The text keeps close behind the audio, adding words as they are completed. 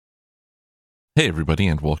Hey, everybody,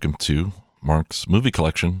 and welcome to Mark's Movie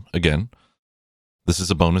Collection again. This is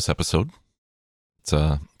a bonus episode. It's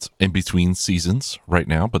in between seasons right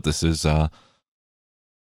now, but this is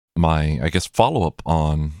my, follow-up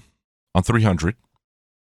on 300.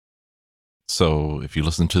 So if you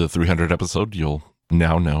listen to the 300 episode, you'll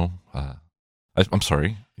now know. I'm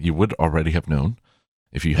sorry, you would already have known.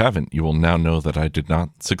 If you haven't, you will now know that I did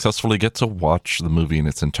not successfully get to watch the movie in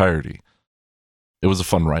its entirety. It was a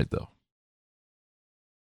fun ride, though.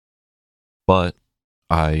 But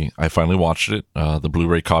I finally watched it. The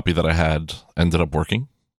Blu-ray copy that I had ended up working.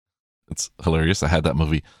 It's hilarious. I had that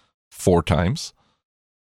movie 4 times,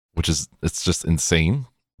 it's just insane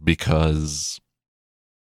because,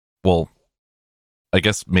 well, I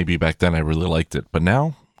guess maybe back then I really liked it, but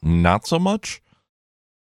now not so much.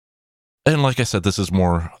 And like I said, this is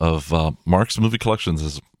more of Mark's Movie Collections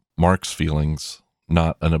is Mark's feelings,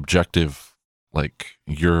 not an objective, like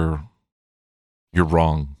you're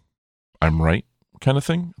wrong, I'm right kind of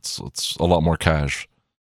thing. It's a lot more cash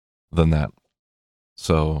than that.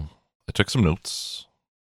 So I took some notes.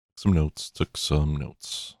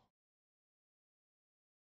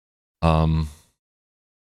 I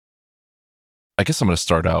guess I'm going to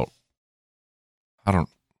start out. I don't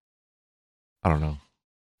know.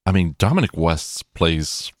 I mean, Dominic West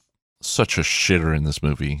plays such a shitter in this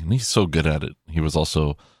movie, and he's so good at it. He was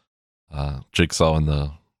also Jigsaw in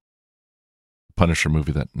the Punisher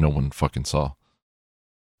movie that no one fucking saw.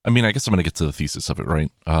 I mean, I guess I'm going to get to the thesis of it, right?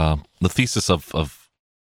 The thesis of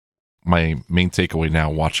my main takeaway now,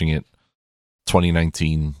 watching it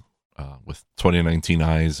 2019 with 2019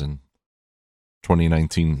 eyes and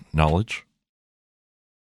 2019 knowledge,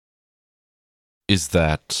 is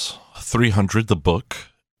that 300, the book,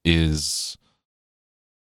 is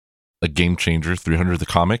a game changer. 300, the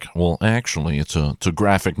comic, well, actually, it's a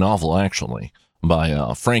graphic novel, actually,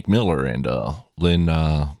 by Frank Miller and Lynn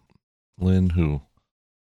who?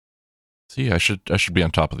 See, I should be on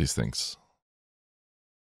top of these things.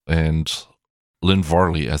 And Lynn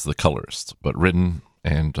Varley as the colorist, but written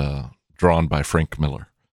and drawn by Frank Miller.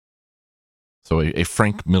 So a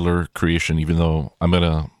Frank Miller creation, even though I'm going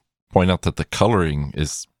to point out that the coloring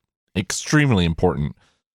is extremely important.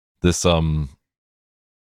 This almost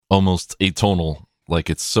atonal, like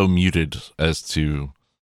it's so muted as to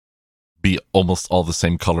be almost all the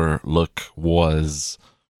same color look, was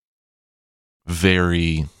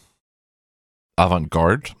very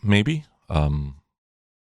avant-garde, maybe, or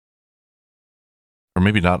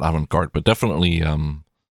maybe not avant-garde, but definitely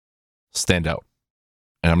stand out.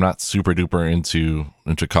 And I'm not super duper into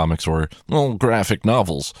comics or graphic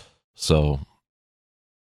novels, so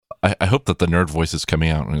I hope that the nerd voice is coming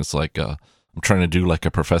out and it's like I'm trying to do like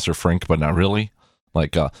a Professor Frank, but not really.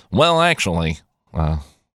 Like, well, actually, I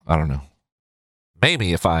don't know.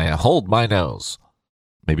 Maybe if I hold my nose.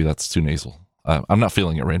 Maybe that's too nasal. I'm not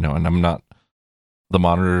feeling it right now, and the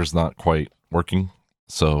monitor is not quite working.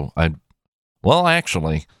 So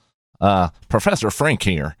actually, Professor Frank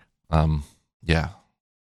here. Yeah.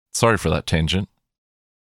 Sorry for that tangent.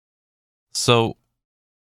 So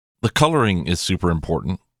the coloring is super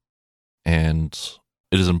important, and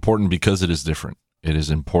it is important because it is different. It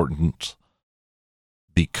is important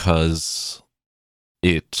because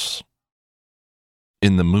in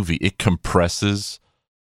the movie, it compresses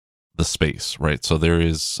the space, right? So there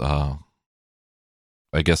is, I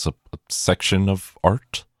guess, a section of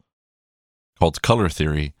art called color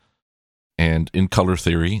theory. And in color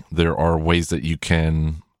theory, there are ways that you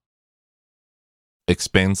can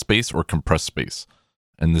expand space or compress space.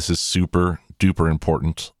 And this is super duper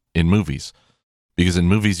important in movies. Because in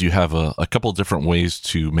movies, you have a couple different ways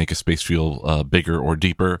to make a space feel bigger or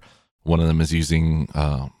deeper. One of them is using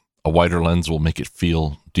a wider lens will make it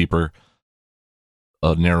feel deeper.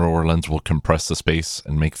 A narrower lens will compress the space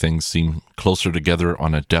and make things seem closer together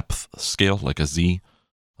on a depth scale, like a Z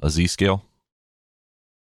scale.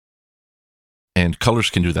 And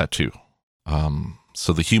colors can do that too.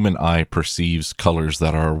 So the human eye perceives colors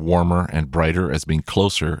that are warmer and brighter as being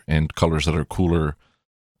closer, and colors that are cooler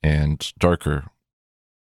and darker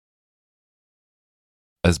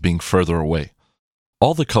as being further away.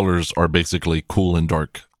 All the colors are basically cool and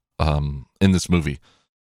dark in this movie.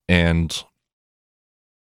 And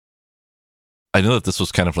I know that this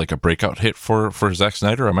was kind of like a breakout hit for Zack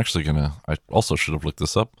Snyder. I also should have looked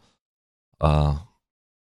this up.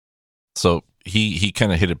 So he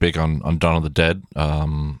kind of hit it big on Dawn of the Dead.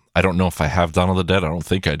 I don't know if I have Dawn of the Dead. I don't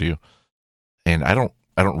think I do. And I don't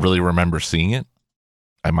really remember seeing it.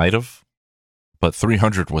 I might have. But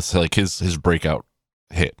 300 was like his breakout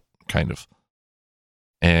hit, kind of.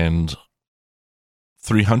 And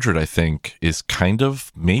 300, I think, is kind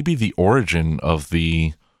of maybe the origin of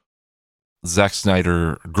the Zack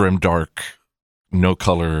Snyder grimdark, no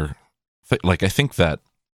color. Like I think that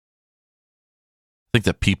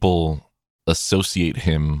people associate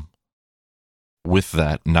him with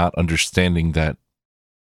that, not understanding that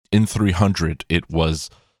in 300 it was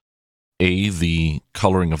A, the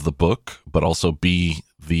coloring of the book, but also B,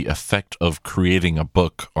 the effect of creating a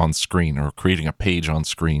book on screen or creating a page on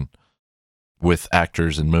screen with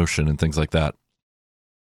actors in motion and things like that.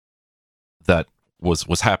 That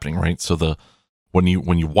was happening, right? So when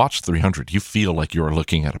you watch 300, you feel like you're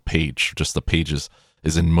looking at a page. Just the page is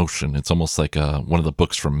in motion. It's almost like one of the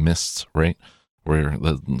books from Myst, right? Where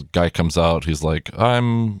the guy comes out, he's like,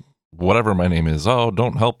 I'm whatever my name is. Oh,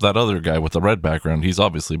 don't help that other guy with the red background. He's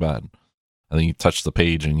obviously bad. And then you touch the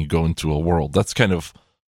page and you go into a world. That's kind of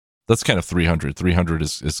 300. 300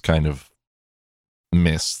 is kind of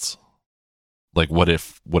Myst. Like what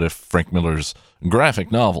if Frank Miller's graphic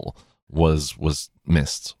novel was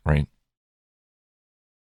Myst, right?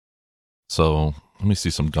 So let me see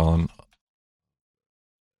some Dawn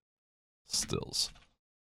stills.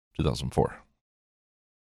 2004.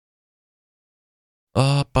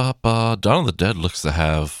 Dawn of the Dead looks to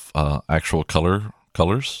have actual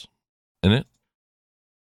colors in it,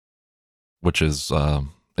 which is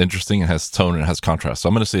interesting. It has tone and it has contrast. So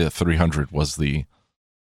I'm going to say that 300 was the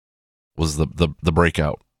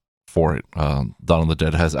breakout for it. Dawn of the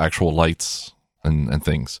Dead has actual lights and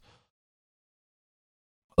things,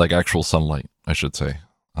 like actual sunlight, I should say.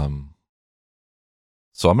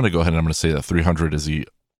 So I'm going to go ahead and I'm going to say that 300 is the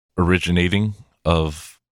originating of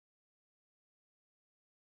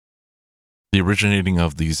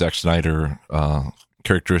the Zack Snyder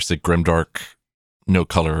characteristic grimdark, no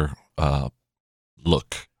color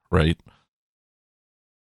look, right?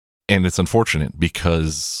 And it's unfortunate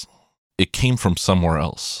because it came from somewhere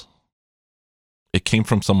else. It came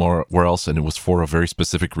from somewhere else, and it was for a very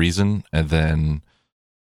specific reason. And then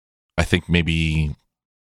I think maybe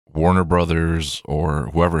Warner Brothers or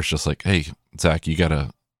whoever is just like, hey, Zach, you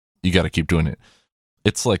gotta keep doing it.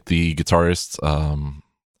 It's like the guitarist,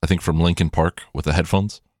 I think from Linkin Park with the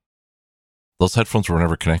headphones. Those headphones were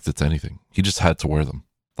never connected to anything. He just had to wear them.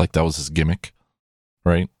 Like that was his gimmick,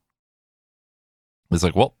 right? It's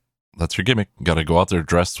like, well, that's your gimmick. Got to go out there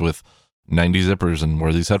dressed with 90 zippers and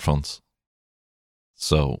wear these headphones.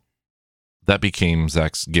 So that became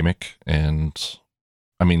Zach's gimmick. And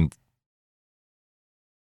I mean,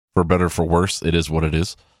 for better or for worse, it is what it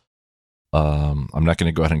is. I'm not going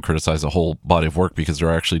to go ahead and criticize a whole body of work because there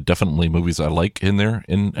are actually definitely movies I like in there,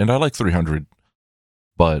 and I like 300.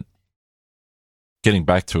 But getting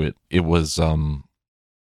back to it, it was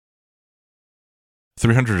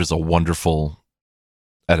 300 is a wonderful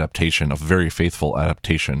adaptation, a very faithful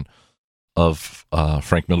adaptation of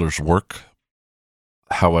Frank Miller's work.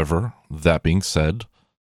 However, that being said,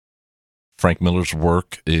 Frank Miller's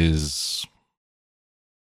work is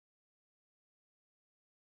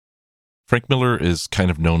Frank Miller is kind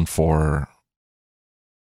of known for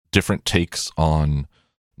different takes on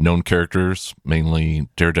known characters, mainly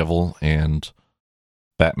Daredevil and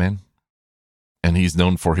Batman. And he's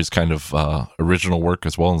known for his kind of original work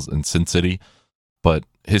as well in Sin City. But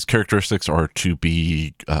his characteristics are to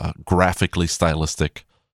be graphically stylistic,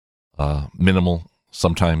 minimal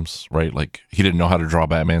sometimes, right? Like he didn't know how to draw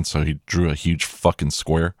Batman, so he drew a huge fucking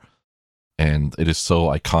square. And it is so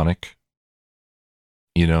iconic,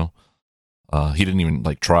 you know? He didn't even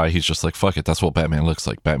like try. He's just like, fuck it. That's what Batman looks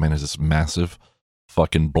like. Batman is this massive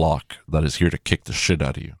fucking block that is here to kick the shit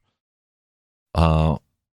out of you.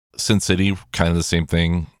 Sin City, kind of the same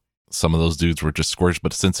thing. Some of those dudes were just squares,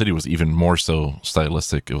 but Sin City was even more so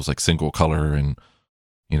stylistic. It was like single color and,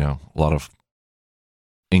 you know, a lot of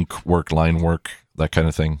ink work, line work, that kind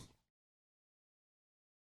of thing.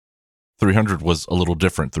 300 was a little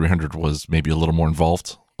different. 300 was maybe a little more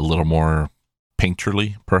involved, a little more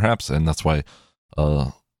painterly, perhaps, and that's why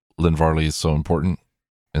Lynn Varley is so important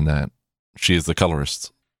in that she is the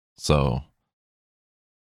colorist. So,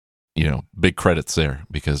 you know, big credits there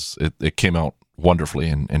because it came out wonderfully.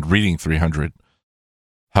 And reading 300,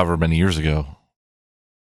 however many years ago,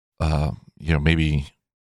 you know, maybe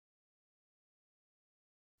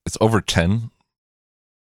it's over 10,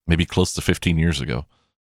 maybe close to 15 years ago.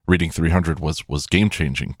 Reading 300 was game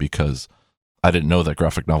changing because I didn't know that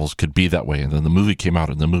graphic novels could be that way. And then the movie came out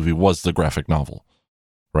and the movie was the graphic novel,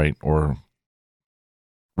 right? Or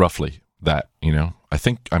roughly that, you know? I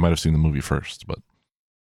think I might have seen the movie first, but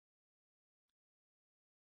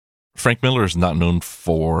Frank Miller is not known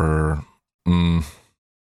for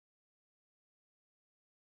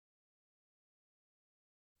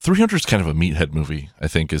 300 is kind of a meathead movie, I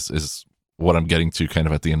think, is what I'm getting to kind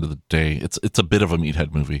of at the end of the day. It's a bit of a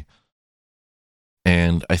meathead movie.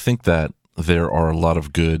 And I think that there are a lot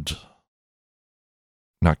of good,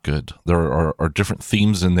 not good, there are different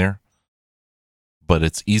themes in there, but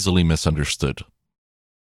it's easily misunderstood.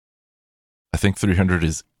 I think 300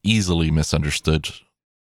 is easily misunderstood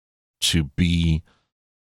to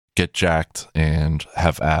get jacked and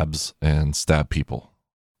have abs and stab people,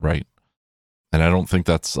 right? And I don't think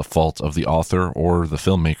that's a fault of the author or the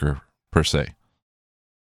filmmaker per se.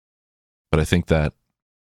 But I think that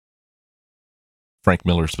Frank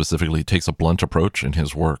Miller specifically takes a blunt approach in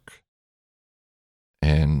his work.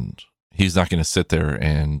 And he's not going to sit there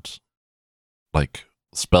and like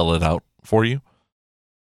spell it out for you.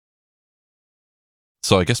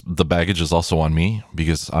 So I guess the baggage is also on me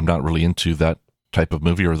because I'm not really into that type of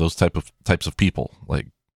movie or those types of people. Like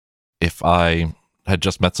if I had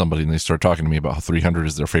just met somebody and they start talking to me about how 300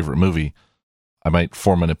 is their favorite movie, I might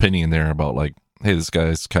form an opinion there about like, hey, this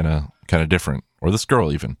guy's kind of different, or this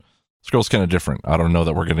girl even. This girl's kind of different. I don't know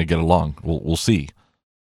that we're going to get along. We'll see.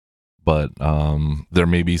 But there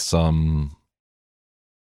may be some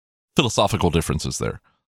philosophical differences there,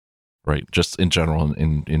 right? Just in general,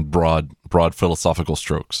 in broad philosophical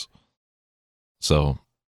strokes. So,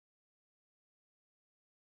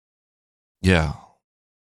 yeah,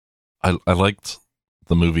 I liked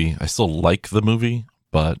the movie. I still like the movie,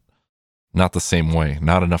 but not the same way.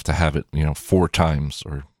 Not enough to have it, 4 times.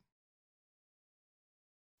 Or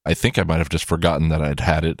I think I might have just forgotten that I'd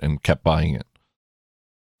had it and kept buying it,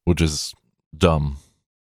 which is dumb.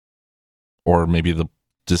 Or maybe the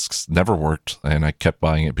discs never worked and I kept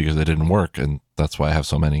buying it because they didn't work, and that's why I have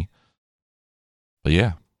so many. But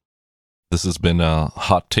yeah, this has been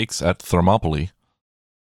Hot Takes at Thermopylae.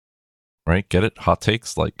 Right? Get it? Hot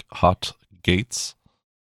takes, like hot gates.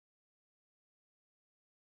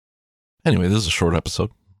 Anyway, this is a short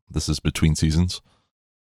episode. This is between seasons.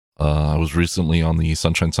 I was recently on the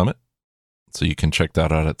Sunshine Summit, so you can check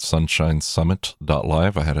that out at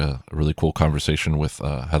sunshinesummit.live. I had a really cool conversation with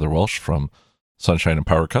Heather Welsh from Sunshine and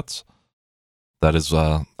Power Cuts. That is,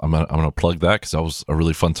 I'm gonna plug that because that was a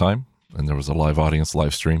really fun time, and there was a live audience,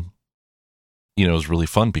 live stream. It was really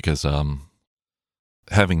fun because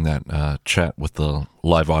having that chat with the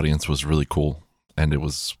live audience was really cool, and it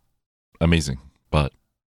was amazing. But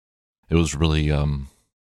it was really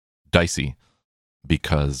dicey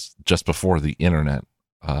because just before the internet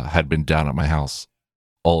had been down at my house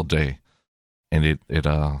all day, and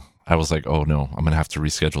I was like, oh no, I'm gonna have to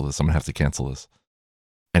reschedule this. I'm gonna have to cancel this.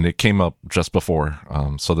 And it came up just before,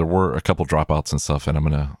 so there were a couple dropouts and stuff, and I'm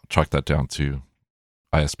gonna chalk that down to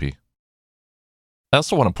ISP. I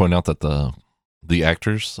also want to point out that the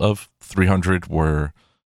actors of 300 were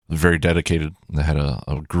very dedicated. They had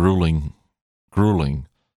a grueling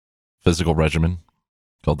physical regimen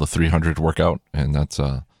called the 300 workout, and that's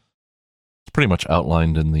pretty much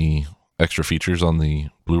outlined in the extra features on the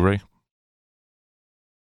Blu-ray.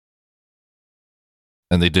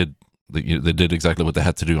 And they did exactly what they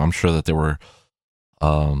had to do. I'm sure that they were,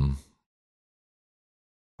 how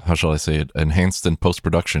shall I say it, enhanced in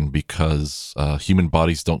post-production because human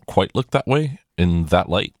bodies don't quite look that way in that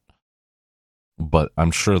light. But I'm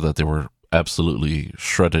sure that they were absolutely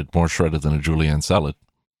shredded, more shredded than a julienne salad.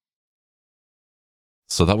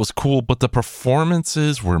 So that was cool, but the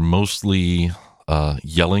performances were mostly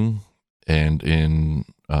yelling, and in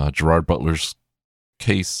Gerard Butler's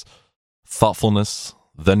case, thoughtfulness,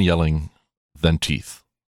 then yelling, then teeth.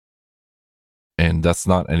 And that's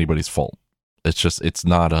not anybody's fault. It's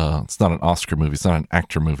not an Oscar movie. It's not an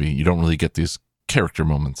actor movie. You don't really get these character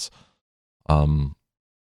moments. I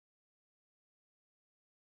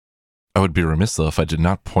would be remiss though if I did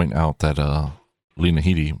not point out that Lena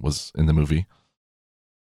Headey was in the movie.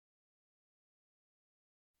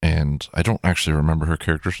 And I don't actually remember her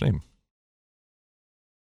character's name.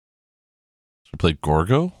 She played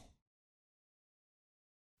Gorgo?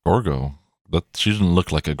 Gorgo? She didn't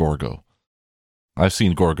look like a Gorgo. I've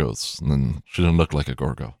seen Gorgos, and she didn't look like a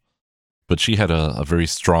Gorgo. But she had a very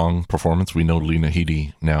strong performance. We know Lena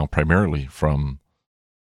Headey now primarily from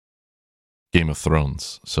Game of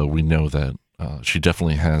Thrones. So we know that she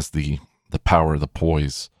definitely has the power, the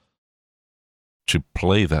poise to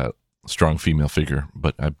play that strong female figure.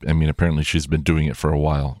 But I mean, apparently she's been doing it for a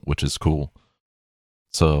while, which is cool.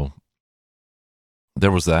 So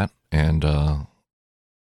there was that. And,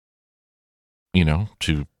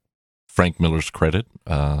 to Frank Miller's credit,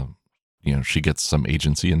 she gets some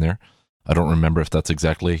agency in there. I don't remember if that's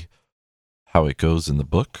exactly how it goes in the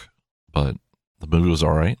book, but the movie was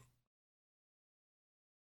all right.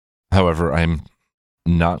 However, I'm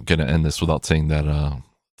not going to end this without saying that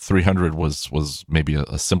 300 was maybe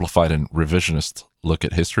a simplified and revisionist look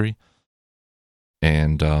at history,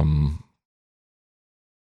 and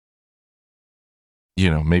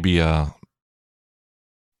maybe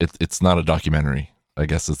it's not a documentary, I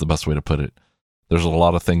guess is the best way to put it. There's a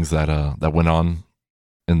lot of things that went on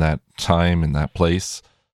in that time, in that place,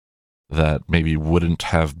 that maybe wouldn't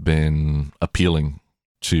have been appealing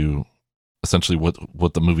to essentially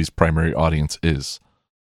what the movie's primary audience is,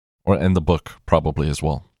 and the book probably as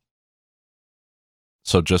well.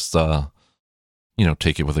 So just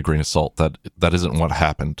take it with a grain of salt. That isn't what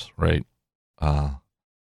happened, right? And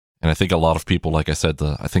I think a lot of people, like I said,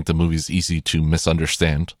 I think the movie's easy to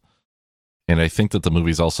misunderstand, and I think that the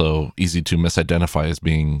movie's also easy to misidentify as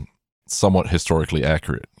being somewhat historically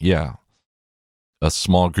accurate. Yeah, a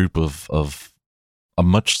small group of a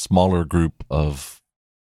much smaller group of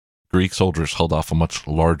Greek soldiers held off a much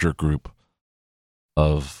larger group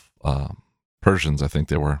of Persians, I think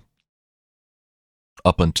they were,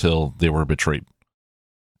 up until they were betrayed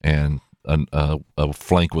and a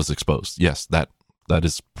flank was exposed. Yes, that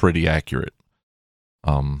is pretty accurate.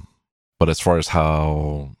 But as far as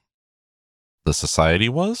how the society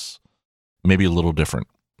was, maybe a little different,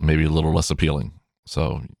 maybe a little less appealing.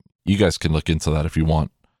 So you guys can look into that if you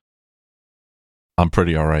want. I'm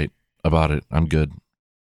pretty all right about it. I'm good.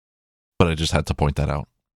 But I just had to point that out.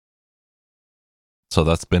 So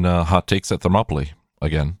that's been Hot Takes at Thermopylae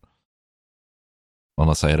again.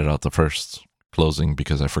 Unless I edit out the first closing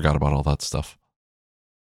because I forgot about all that stuff.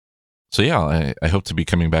 So yeah, I hope to be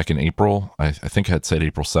coming back in April. I think I had said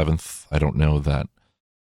April 7th. I don't know that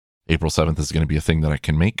April 7th is going to be a thing that I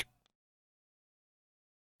can make.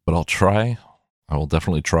 But I'll try. I will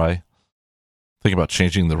definitely try. Think about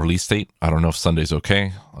changing the release date. I don't know if Sunday's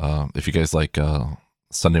okay. If you guys like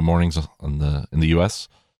Sunday mornings in the US,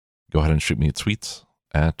 go ahead and shoot me a tweet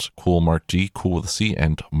at CoolMarkD, cool with a C,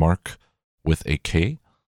 and Mark with a K.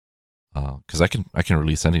 Because I can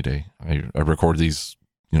release any day. I record these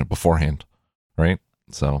beforehand, right?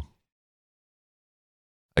 So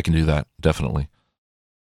I can do that, definitely.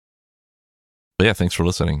 But yeah, thanks for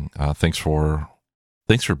listening. Thanks for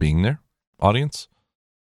being there, audience,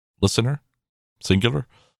 listener, singular.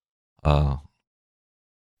 And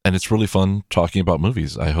it's really fun talking about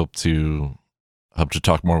movies. I hope to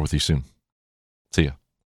talk more with you soon. See ya.